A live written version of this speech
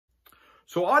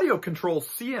So Audio Control's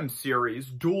CM series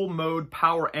dual mode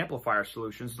power amplifier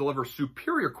solutions deliver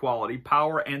superior quality,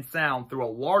 power, and sound through a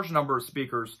large number of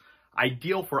speakers,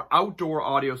 ideal for outdoor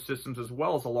audio systems as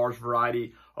well as a large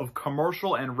variety of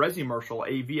commercial and resi-commercial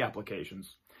AV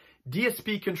applications.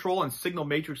 DSP control and signal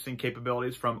matrixing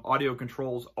capabilities from Audio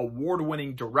Control's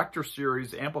award-winning Director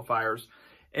Series amplifiers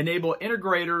enable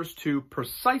integrators to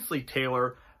precisely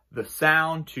tailor the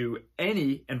sound to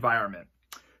any environment.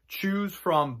 Choose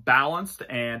from balanced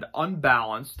and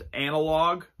unbalanced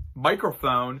analog,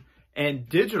 microphone, and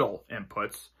digital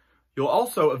inputs. You'll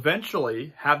also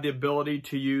eventually have the ability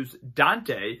to use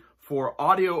Dante for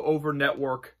audio over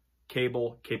network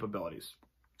cable capabilities.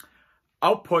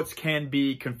 Outputs can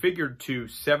be configured to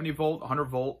 70 volt, 100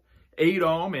 volt, 8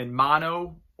 ohm in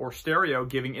mono or stereo,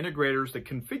 giving integrators the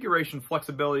configuration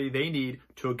flexibility they need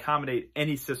to accommodate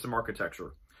any system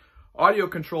architecture. Audio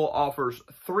Control offers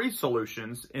 3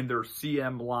 solutions in their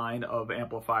CM line of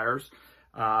amplifiers.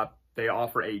 They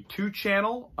offer a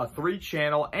 2-channel, a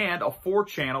 3-channel, and a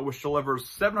 4-channel, which delivers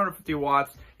 750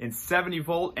 watts in 70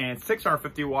 volt and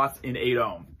 650 watts in 8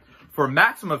 ohm. For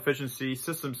maximum efficiency,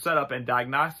 system setup and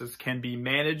diagnostics can be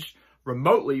managed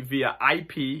remotely via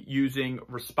IP using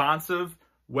responsive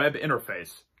web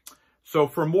interface. So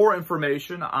for more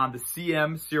information on the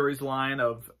CM series line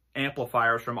of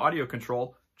amplifiers from Audio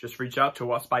Control, just reach out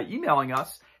to us by emailing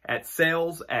us at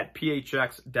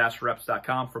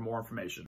sales@phx-reps.com for more information.